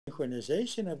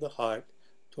synchronization of the heart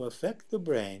to affect the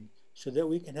brain so that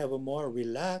we can have a more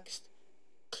relaxed,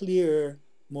 clear,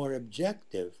 more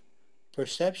objective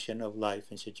perception of life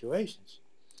and situations.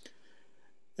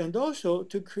 And also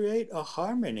to create a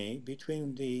harmony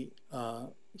between the,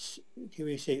 here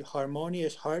we say,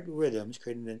 harmonious heart rhythms,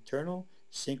 creating an internal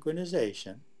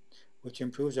synchronization, which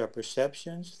improves our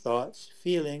perceptions, thoughts,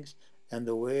 feelings, and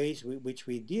the ways which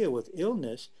we deal with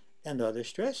illness and other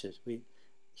stresses. We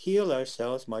heal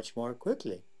ourselves much more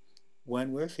quickly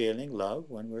when we're feeling love,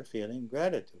 when we're feeling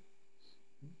gratitude.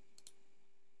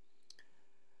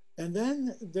 And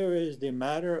then there is the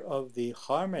matter of the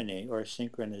harmony or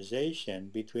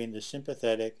synchronization between the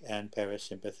sympathetic and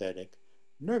parasympathetic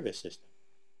nervous system.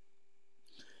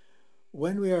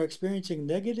 When we are experiencing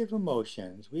negative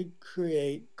emotions, we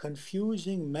create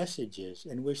confusing messages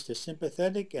in which the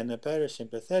sympathetic and the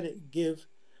parasympathetic give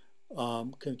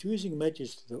confusing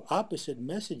messages to the opposite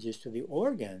messages to the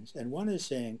organs, and one is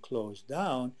saying close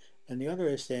down and the other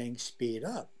is saying speed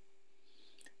up.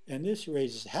 And this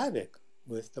raises havoc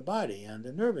with the body and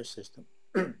the nervous system.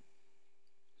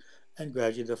 And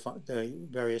gradually the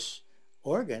various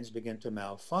organs begin to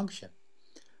malfunction.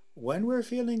 When we're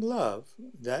feeling love,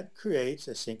 that creates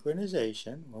a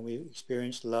synchronization when we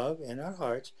experience love in our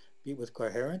hearts, beat with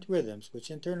coherent rhythms,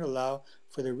 which in turn allow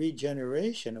for the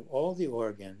regeneration of all the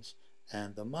organs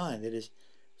and the mind. That is,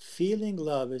 feeling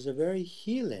love is a very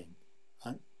healing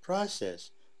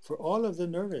process for all of the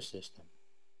nervous system.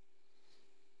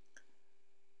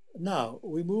 Now,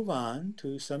 we move on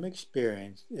to some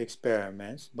experiments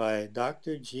by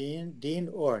Dr.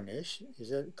 Dean Ornish.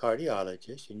 He's a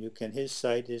cardiologist, and his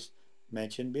site is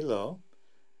mentioned below,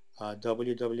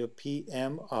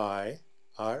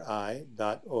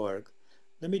 www.pmiri.org.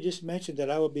 Let me just mention that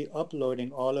I will be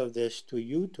uploading all of this to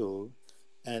YouTube,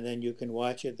 and then you can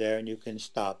watch it there, and you can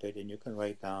stop it, and you can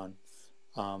write down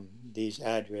these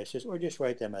addresses, or just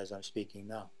write them as I'm speaking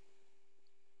now.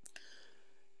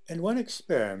 In one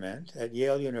experiment at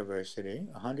Yale University,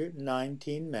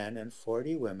 119 men and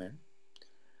 40 women,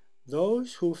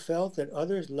 those who felt that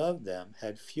others loved them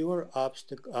had fewer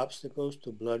obstacles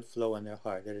to blood flow in their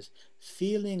heart. That is,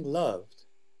 feeling loved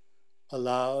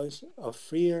allows a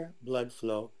freer blood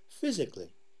flow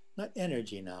physically, not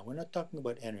energy now. We're not talking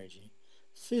about energy.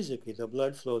 Physically, the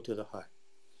blood flow to the heart.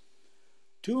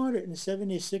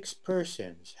 276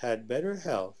 persons had better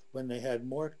health when they had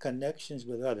more connections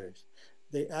with others.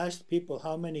 They asked people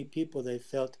how many people they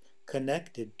felt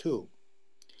connected to.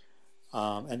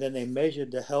 And then they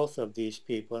measured the health of these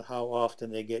people, how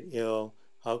often they get ill,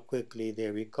 how quickly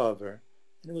they recover.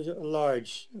 And it was a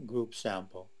large group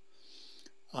sample.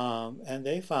 And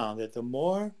they found that the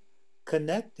more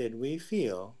connected we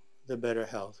feel, the better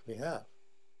health we have.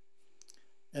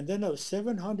 And then of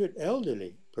 700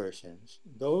 elderly persons,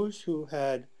 those who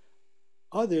had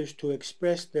others to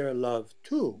express their love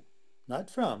to, not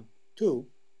from, to,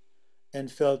 and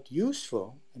felt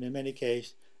useful, and in many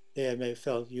cases they may have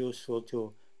felt useful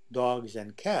to dogs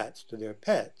and cats, to their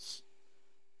pets,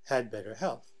 had better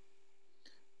health.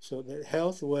 So that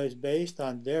health was based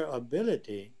on their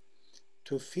ability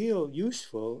to feel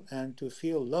useful and to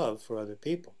feel love for other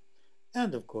people.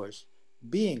 And of course,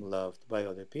 being loved by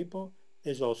other people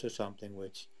is also something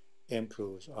which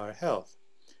improves our health.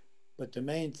 But the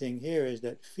main thing here is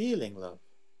that feeling love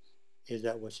is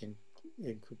that which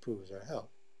improves our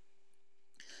health.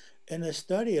 In a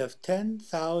study of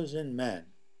 10,000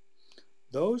 men,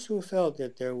 those who felt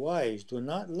that their wives do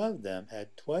not love them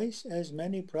had twice as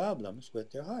many problems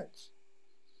with their hearts.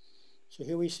 So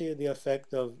here we see the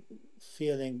effect of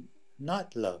feeling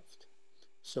not loved.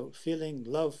 So feeling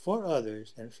love for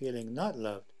others and feeling not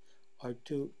loved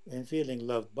and feeling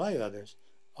loved by others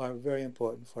are very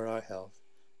important for our health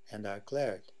and our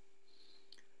clarity.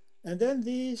 And then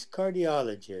these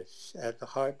cardiologists at the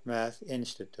HeartMath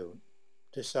Institute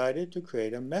decided to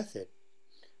create a method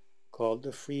called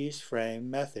the freeze frame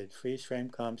method. Freeze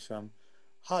frame comes from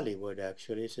Hollywood,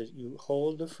 actually. It says you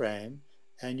hold the frame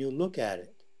and you look at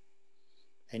it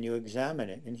and you examine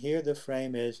it. And here the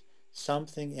frame is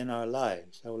something in our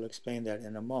lives. I will explain that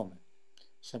in a moment.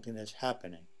 Something that's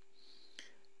happening.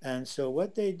 And so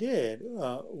what they did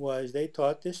was they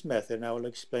taught this method, and I will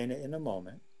explain it in a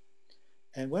moment.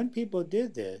 And when people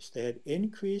did this, they had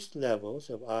increased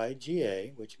levels of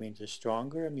IgA, which means a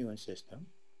stronger immune system,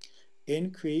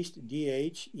 increased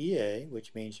DHEA,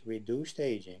 which means reduced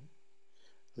aging,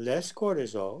 less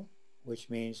cortisol,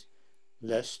 which means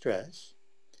less stress,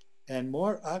 and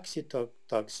more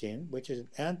oxytocin, which is an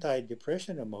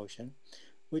anti-depression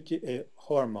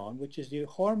hormone, which is the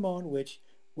hormone which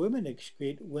women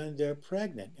excrete when they're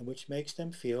pregnant and which makes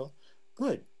them feel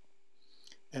good.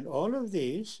 And all of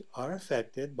these are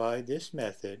affected by this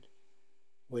method,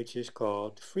 which is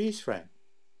called freeze frame.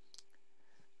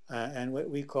 And what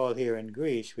we call here in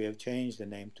Greece, we have changed the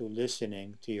name to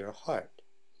listening to your heart.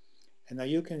 And now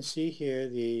you can see here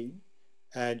the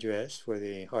address for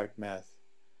the HeartMath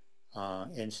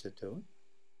Institute.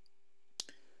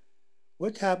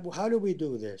 How do we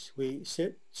do this? We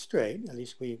sit straight, at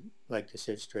least we like to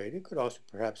sit straight. It could also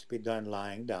perhaps be done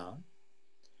lying down.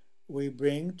 We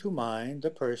bring to mind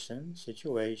the person,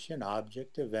 situation,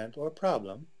 object, event, or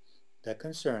problem that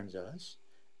concerns us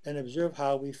and observe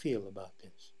how we feel about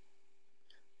this.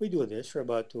 We do this for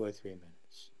about 2 or 3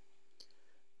 minutes.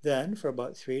 Then, for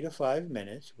about 3 to 5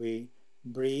 minutes, we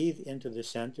breathe into the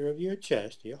center of your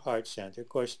chest, your heart center. Of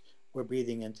course, we're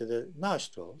breathing into the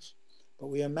nostrils, but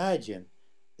we imagine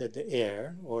that the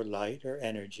air or light or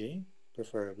energy,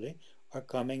 preferably, are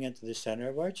coming into the center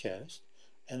of our chest,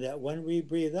 and that when we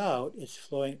breathe out, it's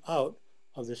flowing out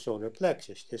of the solar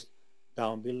plexus, just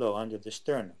down below under the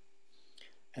sternum.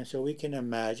 And so we can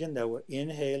imagine that we're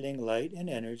inhaling light and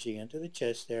energy into the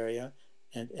chest area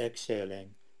and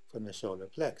exhaling from the solar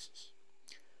plexus.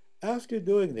 After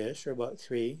doing this for about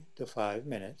 3 to 5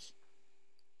 minutes,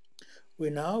 we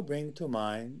now bring to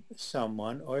mind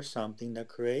someone or something that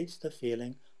creates the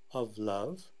feeling of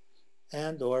love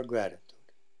and or gratitude.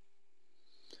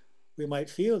 We might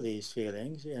feel these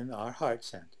feelings in our heart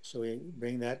center. So we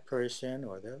bring that person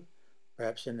or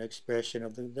perhaps an expression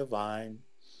of the divine,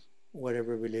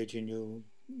 whatever religion you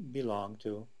belong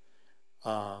to,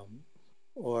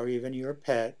 or even your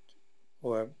pet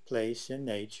or place in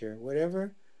nature,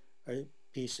 whatever, a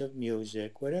piece of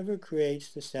music, whatever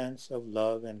creates the sense of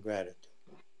love and gratitude.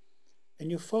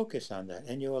 And you focus on that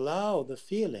and you allow the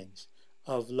feelings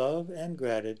of love and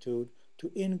gratitude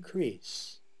to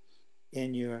increase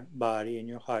in your body, in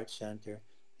your heart center,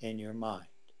 in your mind.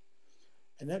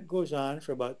 And that goes on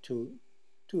for about 2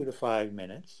 to 5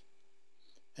 minutes.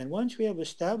 And once we have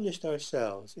established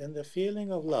ourselves in the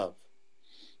feeling of love,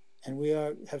 and we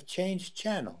have changed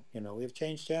channel, we've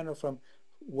changed channel from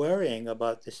worrying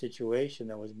about the situation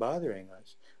that was bothering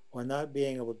us, or not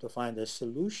being able to find a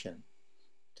solution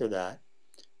to that,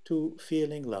 to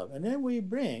feeling love. And then we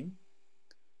bring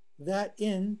that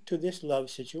into this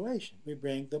love situation. We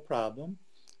bring the problem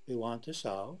we want to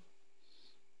solve,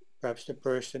 perhaps the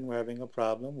person we're having a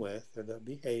problem with, or the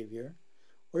behavior,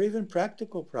 or even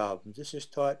practical problems. This is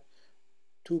taught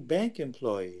to bank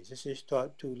employees. This is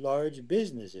taught to large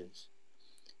businesses,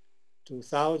 to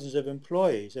thousands of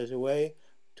employees, as a way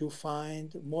to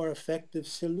find more effective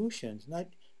solutions, not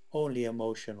only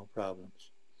emotional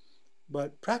problems,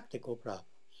 but practical problems.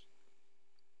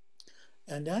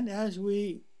 And then as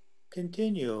we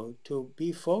continue to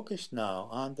be focused now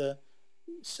on the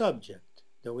subject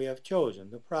that we have chosen,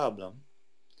 the problem,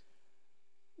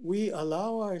 we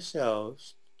allow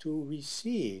ourselves to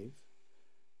receive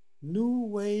new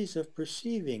ways of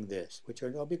perceiving this, which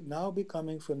are now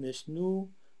becoming from this new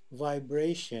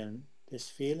vibration, this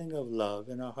feeling of love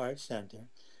in our heart center,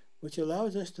 which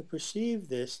allows us to perceive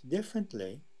this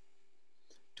differently,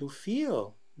 to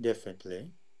feel differently,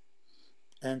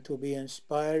 and to be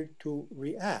inspired to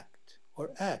react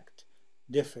or act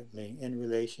differently in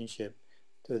relationship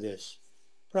to this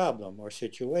problem or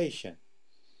situation.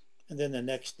 And then the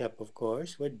next step, of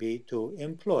course, would be to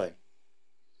employ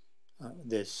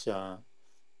this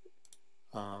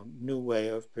new way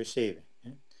of perceiving.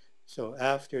 So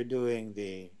after doing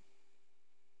the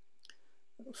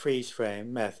freeze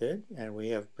frame method, and we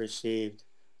have perceived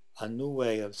a new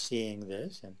way of seeing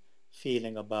this and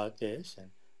feeling about this and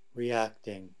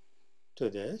reacting to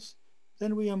this,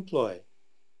 then we employ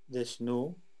this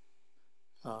new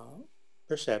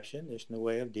perception, this new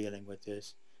way of dealing with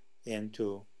this in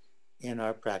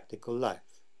our practical life.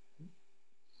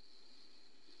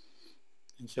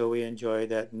 And so we enjoy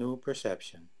that new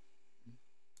perception.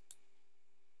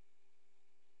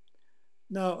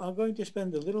 Now, I'm going to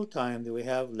spend the little time that we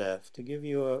have left to give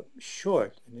you a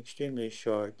short, an extremely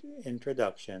short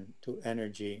introduction to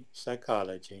energy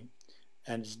psychology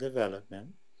and its development.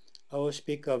 I will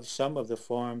speak of some of the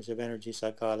forms of energy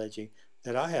psychology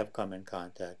that I have come in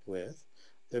contact with.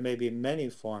 There may be many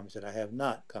forms that I have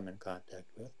not come in contact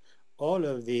with. All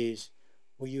of these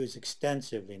we use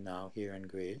extensively now here in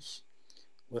Greece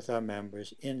with our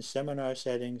members in seminar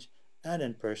settings and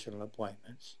in personal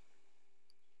appointments.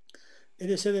 It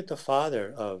is said that the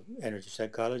father of energy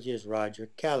psychology is Roger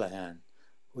Callahan,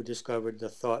 who discovered the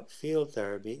thought field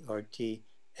therapy, or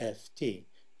TFT.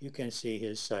 You can see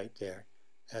his site there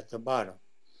at the bottom.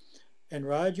 And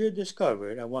Roger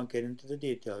discovered, I won't get into the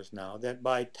details now, that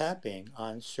by tapping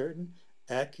on certain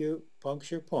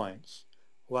acupuncture points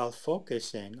while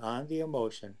focusing on the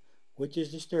emotion which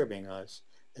is disturbing us,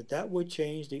 that would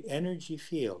change the energy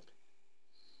field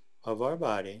of our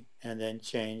body and then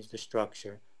change the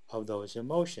structure of those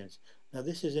emotions. Now,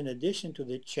 this is in addition to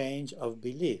the change of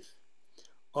belief.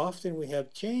 Often we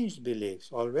have changed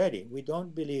beliefs already. We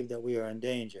don't believe that we are in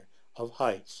danger of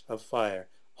heights, of fire,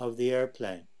 of the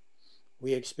airplane.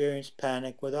 We experience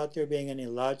panic without there being any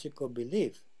logical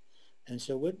belief. And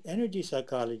so what energy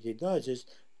psychology does is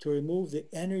to remove the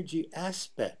energy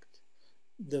aspect.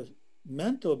 The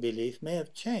mental belief may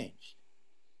have changed,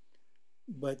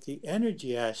 but the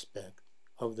energy aspect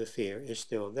of the fear is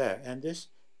still there. And this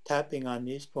tapping on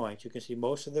these points, you can see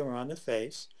most of them are on the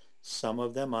face, some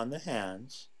of them on the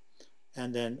hands,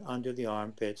 and then under the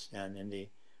armpits and in the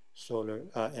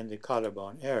in the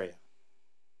collarbone area.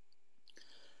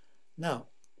 Now,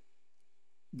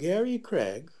 Gary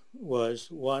Craig was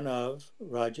one of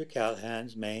Roger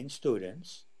Callahan's main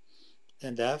students,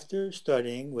 and after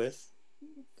studying with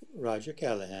Roger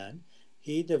Callahan,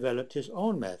 he developed his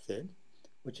own method,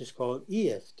 which is called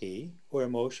EFT, or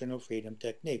Emotional Freedom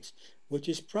Techniques, which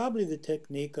is probably the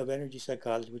technique of energy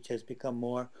psychology which has become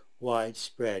more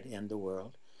widespread in the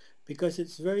world, because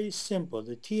it's very simple.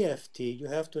 The TFT, you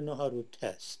have to know how to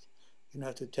test. You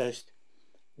have to test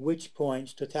which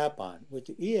points to tap on. With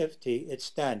the EFT, it's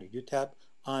standard. You tap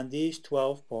on these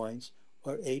 12 points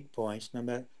or 8 points, no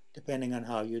matter, depending on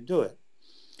how you do it.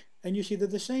 And you see they're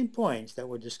the same points that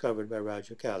were discovered by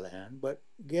Roger Callahan, but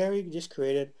Gary just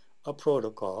created a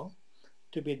protocol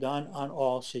to be done on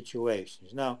all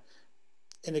situations. Now,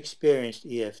 an experienced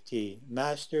EFT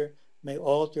master may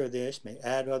alter this, may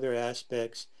add other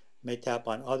aspects, may tap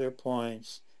on other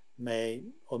points, may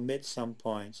omit some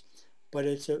points, but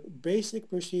it's a basic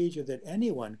procedure that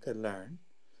anyone could learn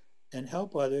and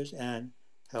help others and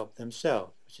help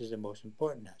themselves, which is the most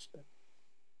important aspect.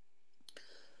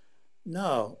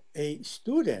 Now, a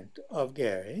student of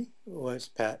Gary was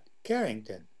Pat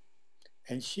Carrington,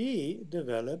 and she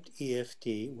developed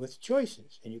EFT with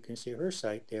choices, and you can see her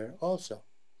site there also.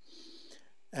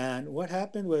 And what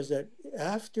happened was that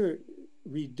after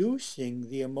reducing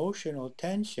the emotional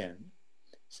tension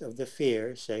of the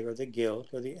fear, say, or the guilt,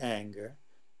 or the anger,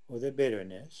 or the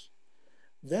bitterness,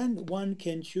 then one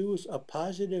can choose a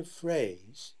positive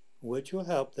phrase which will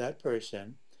help that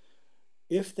person,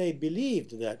 if they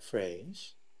believed that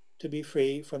phrase, to be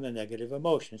free from the negative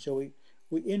emotion. So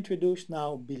we introduce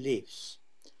now beliefs.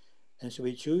 And so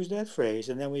we choose that phrase,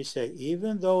 and then we say,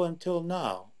 even though until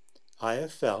now I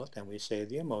have felt, and we say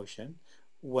the emotion,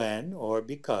 when or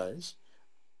because,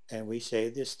 and we say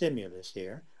the stimulus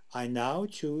here, I now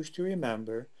choose to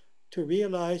remember, to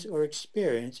realize or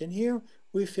experience, and here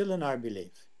we fill in our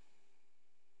belief.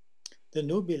 The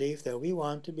new belief that we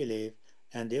want to believe,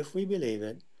 and if we believe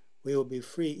it, we will be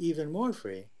free, even more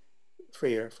free,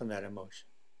 freer from that emotion.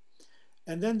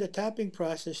 And then the tapping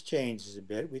process changes a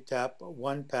bit. We tap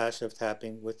one pass of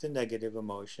tapping with the negative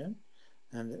emotion,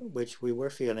 and which we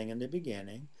were feeling in the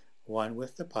beginning, one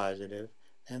with the positive,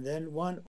 and then one